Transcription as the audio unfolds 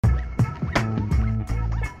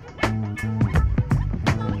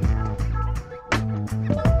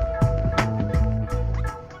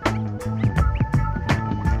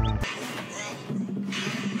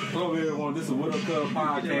Club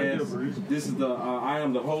podcast. This is the I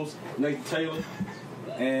am the host, Nathan Taylor,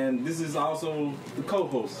 and this is also the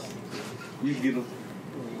co-host. You can get them,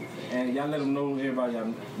 and y'all let them know everybody y'all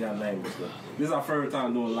name and stuff. This is our first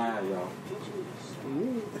time doing live, y'all.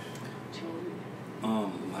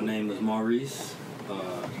 My name is Maurice.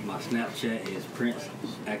 My Snapchat is Prince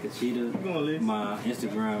Akachita. My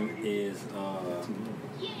Instagram is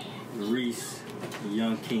Reese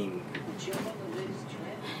Young King.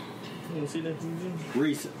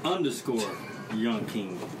 Reese _ Young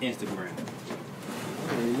King Instagram. I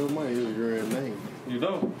don't even know my Instagram name. You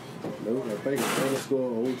don't? No, I think it's _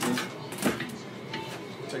 OG.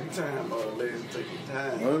 Take your time, ladies. Take your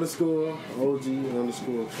time. _ OG _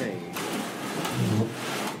 King.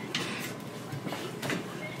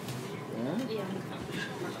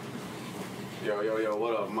 Yo,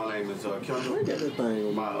 what up? My name is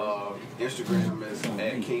Kendall. My Instagram is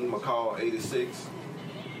 @KingMcCall86.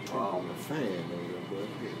 I'm a fan,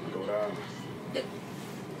 Go down.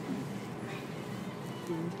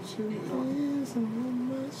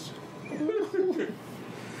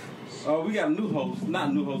 We got a new host. Not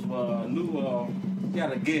a new host, but we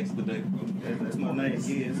got a guest today. That's my name,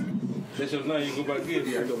 Giz. That's your name? You go by guest?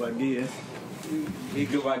 Yeah, I go by Giz. He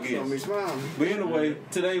go by guest. Me smiling. But anyway,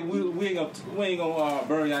 today we ain't gonna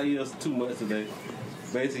burn y'all ears too much today.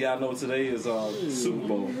 Basically, y'all know today is Super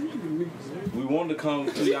Bowl. We wanted to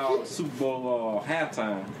come to y'all Super Bowl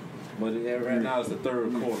halftime, but right now it's the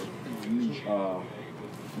third quarter.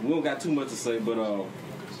 We don't got too much to say, but we're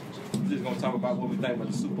just gonna talk about what we think about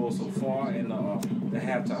the Super Bowl so far and the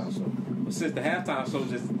halftime show. But since the halftime show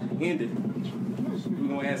just ended, we're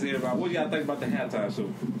gonna ask everybody, what do y'all think about the halftime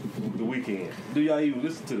show? The Weeknd. Do y'all even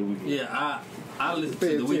listen to the Weeknd? Yeah, I listen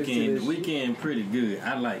to the Weeknd. The Weeknd pretty good.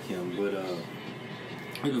 I like him, but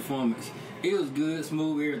his performance, it was good,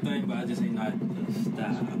 smooth, everything, but I just ain't like the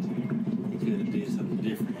style. He could have did something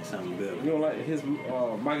different and something better. You don't like his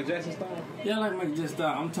Michael Jackson style? Yeah, I like Michael Jackson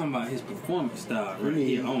style. I'm talking about his performance style right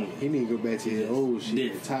here only. He need to go back to his old shit,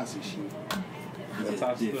 Different. the toxic shit. The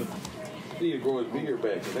toxic stuff. He need to grow his beard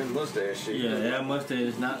back, cause that mustache shit. Yeah, that mustache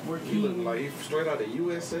is not He working. look like he straight out of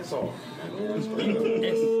USSR. Oh.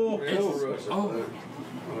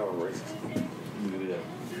 Racist. Yeah.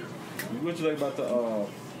 What you think about the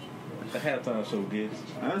halftime show, guys?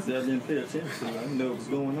 Honestly, I didn't pay attention, so I didn't know what was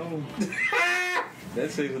going on.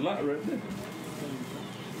 That says a lot right there.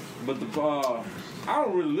 But I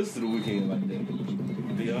don't really listen to the Weeknd like that,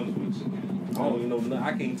 to be honest with you. I don't even know.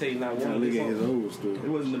 I can't tell you not one of Look these at his songs. old stuff. It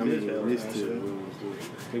wasn't the best album.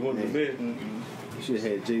 They wasn't the best. You should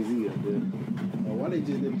have had Jay-Z up there. Why they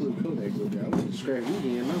just didn't put Kodak up there? I was to scrap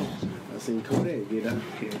Weeknd now. I seen Kodak get out.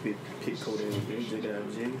 Can't pick Kodak and J out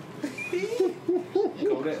of jail.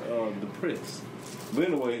 Kodak, the Prince. But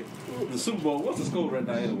anyway, the Super Bowl, what's the score right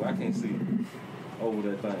now anyway? I can't see it over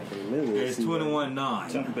that thing. It's 21-9.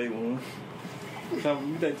 Tampa Bay won. You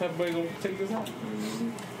think Tampa Bay gonna take this out?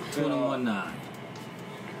 21-9.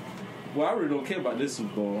 Well, I really don't care about this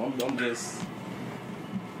Super Bowl. I'm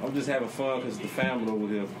just having fun because the family over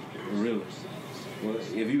here, really. Well,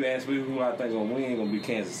 if you ask me who I think gonna win, gonna be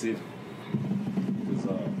Kansas City. Cause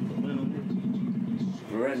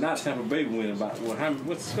right now Tampa Bay winning by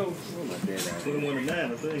what's the score? 21-9,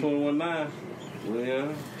 I think. 21-9.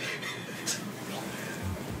 Well,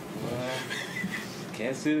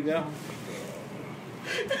 Kansas City got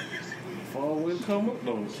far way to come up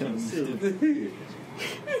though. Kansas City.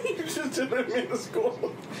 You just didn't mean to score.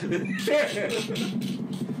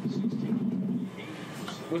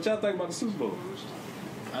 What y'all think about the Super Bowl?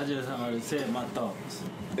 I just already said my thoughts.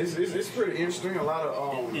 It's pretty interesting. A lot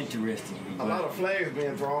of Interesting. a lot of flags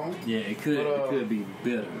being thrown. Yeah, it could be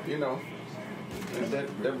better. You know,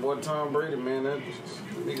 that boy Tom Brady, man, that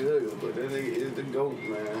nigga ugly, but that nigga is the GOAT,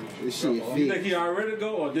 man. This shit You fit. think he already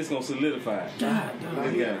go or this gonna solidify it? God,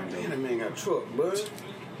 Man, that man got truck, but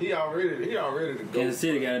he already the GOAT. Kansas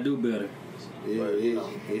City got to do better.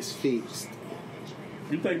 It's fixed.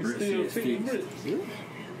 You think it's still Brits, 50 Brits? Yeah.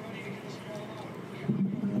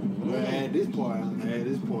 But at this point, I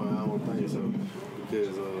don't think so.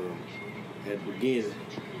 Because at the beginning,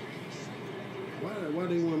 why they want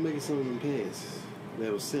to make it something pants?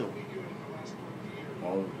 That was simple.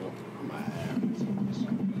 Oh,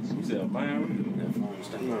 you said Byron?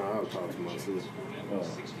 No, I was talking to my sister.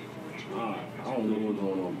 I don't know what's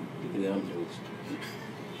going on. Yeah, I'm joking.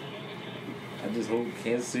 I just hope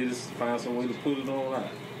Kansas City find some way to put it on out.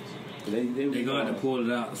 They're going to have to pull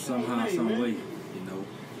it out somehow, some way, you know.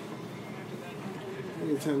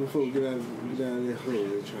 Every time the folks get out of that hole,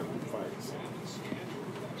 they're trying to fight.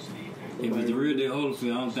 If it's the real deal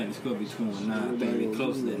Holyfield, I don't think it's going to be 29. I think it'll be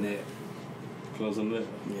closer than that. Closer than that?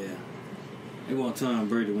 Yeah. They want Tom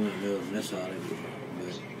Brady to win though. That's all they do.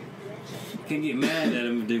 But can't get mad at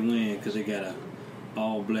them if they win because they got a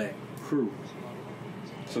all black crew.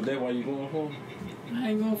 So that's why you going for him?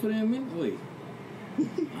 I ain't going for them anyway.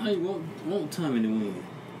 I ain't want Tommy to win.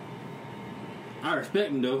 I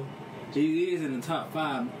respect him though. He is in the top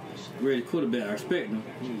 5 ready quarterback. I respect him.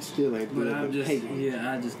 He still ain't But good.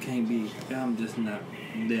 I just can't be. I'm just not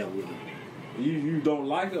there with him. You don't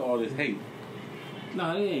like it or just hate?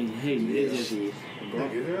 No, they ain't hating. It's just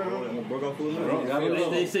Broke off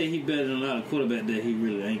with they say he better than a lot of quarterbacks that he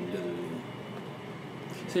really ain't better than.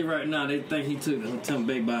 See, right now they think he took Tampa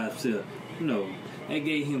Bay by himself. No, they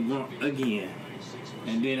gave him Gronk again,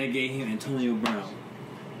 and then they gave him Antonio Brown.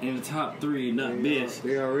 In the top 3, not best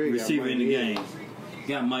receiver in the game.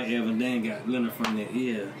 Got Mike Evans, then got Leonard Fournette.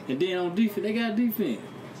 Yeah, and then on defense they got defense.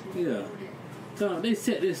 Yeah, so they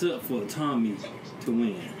set this up for Tommy to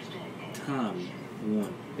win. Tommy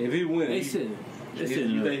won. If he wins, They said.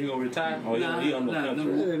 you think he gonna retire? Or he on the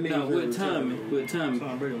contract? With Tommy,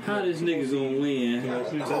 how this nigga gonna win?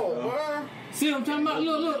 See what I'm talking about?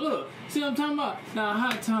 Look. See what I'm talking about? Now, how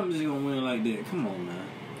Tommy is gonna win like that? Come on, man.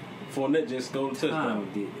 Fournette just stole the touchdown. Tommy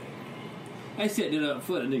did that. They set it up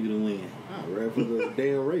for the nigga to win. I'd rather for the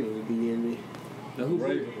damn Ravens to be in there. The who?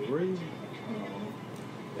 Ravens?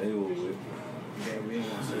 They over with.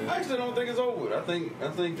 I actually don't think it's over with. I think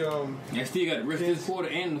They still got the rest of this quarter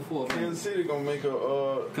and the fourth. Kansas City gonna make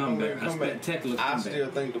a Comeback. A spectacular I comeback. still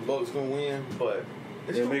think the Bucks gonna win, but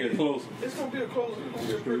They make it close. It's gonna be a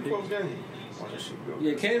pretty close game. Watch that shit go.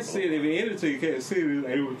 Yeah, Kansas City, if anything, Kansas City is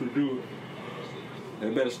able to do it. They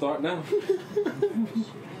better start now.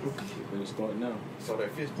 Better start now. So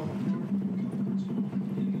that fist pump.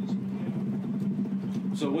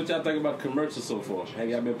 So what y'all think about commercials so far? Have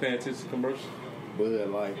y'all been paying attention to commercials? Bud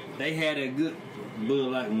Light. They had a good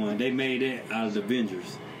Bud Light one. They made that out of the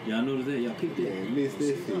Avengers. Y'all notice that? Y'all peeped that? Man, missed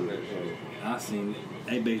this shit. I seen it.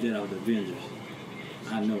 They based that out of the Avengers.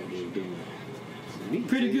 I know what they were doing.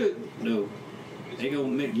 Pretty good, though. They gonna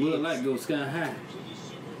make Bud Light go sky high.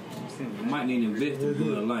 Might need to invest in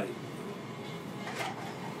Bud Light.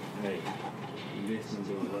 Hey, invest in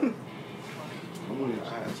Bud Light.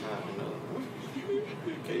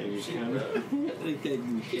 They can't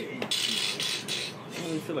do shit. I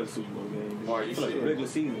don't feel like a Super Bowl game. Why you I feel like a say regular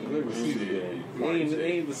season. Regular season game. It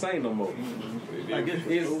ain't the same no more. I guess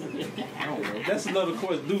It's, that's another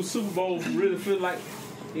question. Do Super Bowl really feel like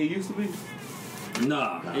it used to be?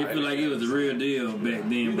 Nah, it feel like it was the real deal back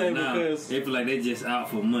then, You but think now because- it feel like they just out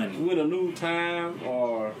for money. We in a new time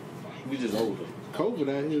or we just older? COVID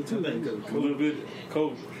out here too. A little bit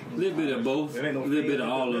cold. A little bit of both, a little bit of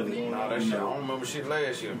all of it. Nah, that shit. I don't remember shit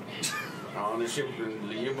last year. I only shit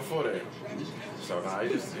the year before that. So nah,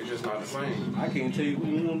 it's just not the same. I can't tell you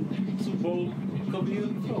who won Super Bowl a couple years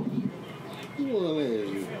before. Who won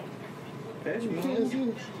last year? Patrick Kansas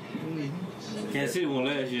City? Kansas City won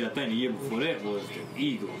last year. I think the year before that was the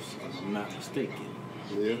Eagles, if I'm not mistaken.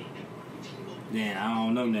 Yeah. Then I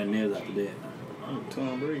don't know nothing else after that.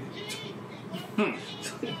 Tom Brady. Yeah,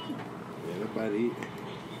 that's about it.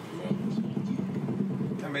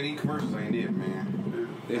 I mean, these commercials ain't it, man.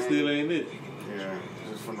 They still ain't it. Yeah,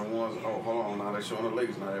 just from the ones. Oh, hold on, now they showing the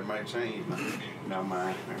Lakers. Now it might change. Now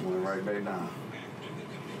mine, they went right back down.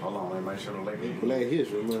 Hold on, they might show the Lakers. Black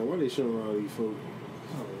History, man. Why they showing all these folks?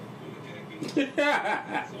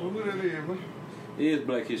 What it is, man? It is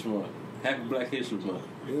Black History Month. Happy Black History Month.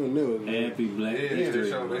 They don't never, Happy Black Yeah, History.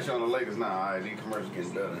 they showing the Lakers now. All right, these commercials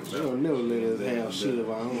getting better. they don't never let us have shit of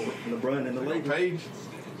our own. LeBron and the Lakers. Page.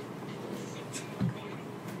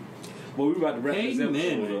 Well, we about to wrap this Peyton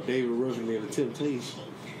episode Manning. up. David Ruffin and the Temptation.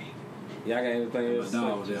 Y'all got anything else to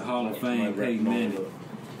Dog, say? the Hall of Fame, Might wrap Peyton it on Manning. up.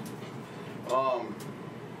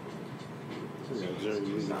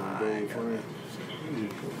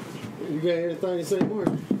 You got anything to say, Mark?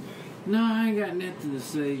 No, I ain't got nothing to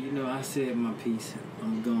say. You know, I said my piece.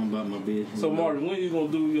 I'm going about my business. So, Martin, when you gonna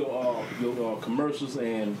do your commercials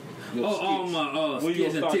and your Oh, skits? all my When you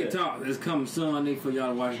skits and gonna start TikTok is coming soon. I need for y'all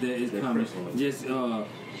to watch that. It's That coming. first one. Just give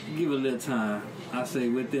it a little time. I say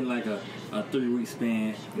within like a 3-week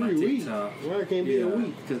span. My 3 weeks? TikTok. Why it can't be a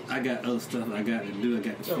week? Because I got other stuff I got to do. I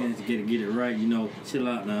got to finish to get it right. You know, chill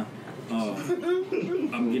out now.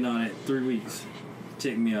 I'm getting on that 3 weeks.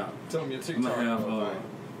 Check me out. Tell me your I'm TikTok. gonna have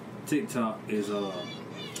TikTok is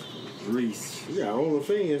Reese. You got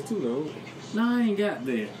OnlyFans too, though. No, I ain't got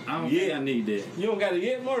that. I don't think I need that. You don't got it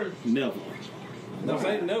yet, Martin? Never. No,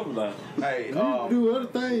 say never like. Hey, You do other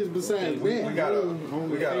things besides we that. got a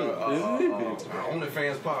OnlyFans.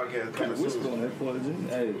 OnlyFans podcast coming Whisper soon. on that part, isn't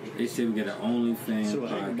it? Hey, They said we got an OnlyFans Sure, I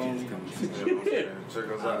can podcast bone. coming soon.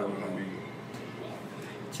 Check us out. We're gonna be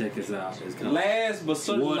Check us out. It's called Last but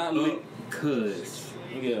certainly What not Up, least. Cuz.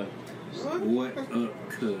 Yeah. What Up,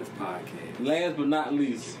 Cuz podcast. Last but not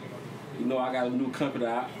least, you know I got a new company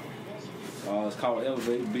out. It's called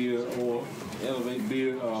Elevate Beard or Elevate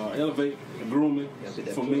Beard, Elevate Grooming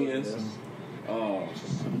for men.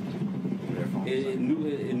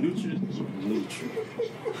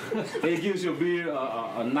 It gives your beard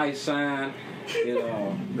a nice shine.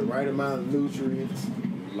 The right amount of nutrients.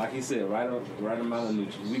 Like he said, right amount of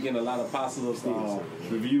nutrients. We getting a lot of positive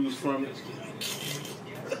reviews from it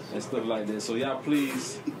and stuff like that. So y'all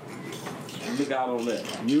please look out on that.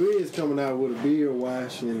 You is coming out with a beard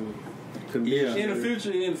wash and conditioner. In the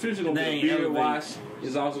future, gonna be a beard Elevate. wash.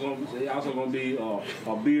 It's also gonna be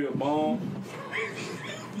a beard balm.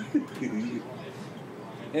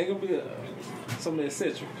 Ain't gonna be some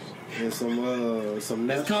essentials. And some It's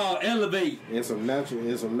natural called Elevate. and some natural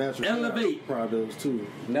Elevate. products too.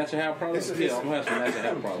 Natural hair products. It's- I'm gonna have some natural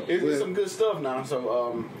hair products. It's some good stuff now.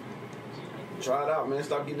 So try it out, man.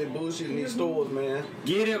 Stop getting that bullshit in these stores, man.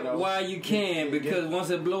 Get it You know, while you can, because once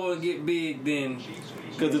it blow and get big, then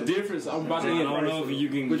Because the difference, I'm about to I end don't know if you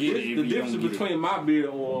can But get this- it. If the you difference don't get between my beard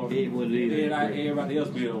oil It what it is. and everybody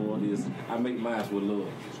else's beard oil is I make mine with love.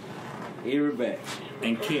 Every batch it.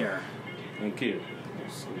 And care. and care.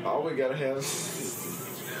 all we gotta have,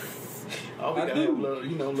 all we I gotta do. have, little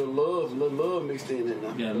love mixed in it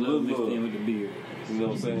now. Yeah, A little love mixed love. in with the beard. You know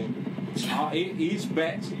what I'm saying? Each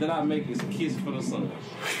batch that I make is a kiss for the sun.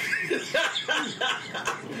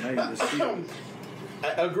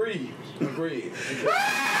 Agreed. Shut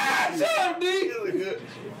up, D! Really good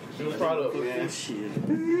product, man.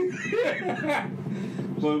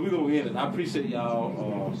 But we're gonna end it. I appreciate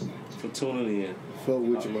y'all for tuning in. Fuck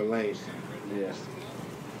with your Malane. Yeah.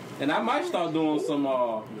 And I might start doing some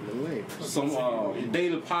Malane.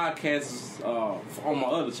 daily podcasts on my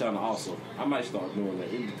other channel also. I might start doing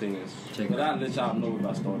that. It depends. Check But it out. I'll let y'all know if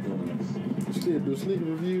I start doing that. You still do sneaker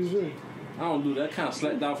reviews, huh? I don't do that. I kind of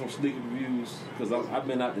slacked down from sneaker reviews because I've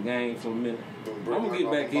been out the game for a minute. I'm gonna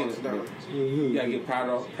get back in it. But you gotta get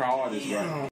priorities right.